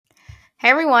Hey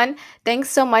everyone,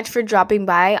 thanks so much for dropping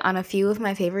by on a few of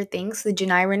my favorite things with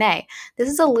Janiya Renee. This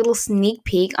is a little sneak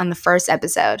peek on the first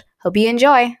episode. Hope you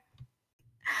enjoy.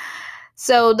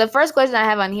 So, the first question I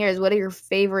have on here is what are your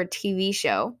favorite TV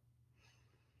show?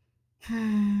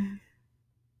 Hmm.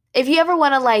 If you ever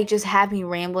want to just have me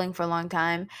rambling for a long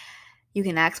time, you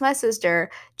can ask my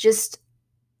sister. Just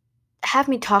have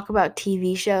me talk about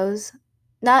TV shows,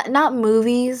 not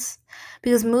movies,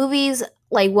 because movies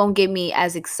won't get me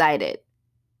as excited.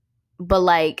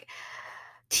 But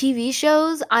TV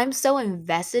shows, I'm so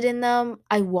invested in them.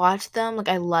 I watch them.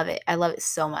 I love it. I love it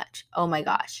so much. Oh my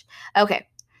gosh. Okay.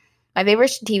 My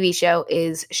favorite TV show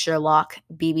is Sherlock,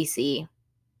 BBC.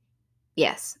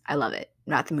 Yes, I love it.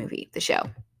 Not the movie, the show,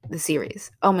 the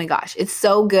series. Oh my gosh. It's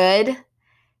so good.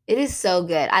 It is so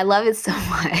good. I love it so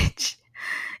much.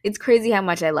 It's crazy how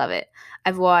much I love it.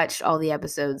 I've watched all the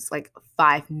episodes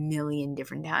 5 million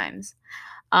different times.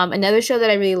 Another show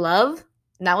that I really love,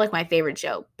 not my favorite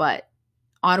show, but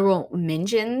honorable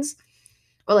mentions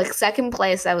or second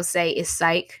place I would say is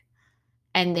Psych,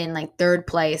 and then third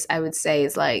place I would say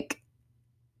is Lost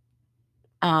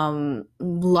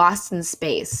in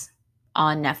Space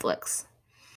on Netflix.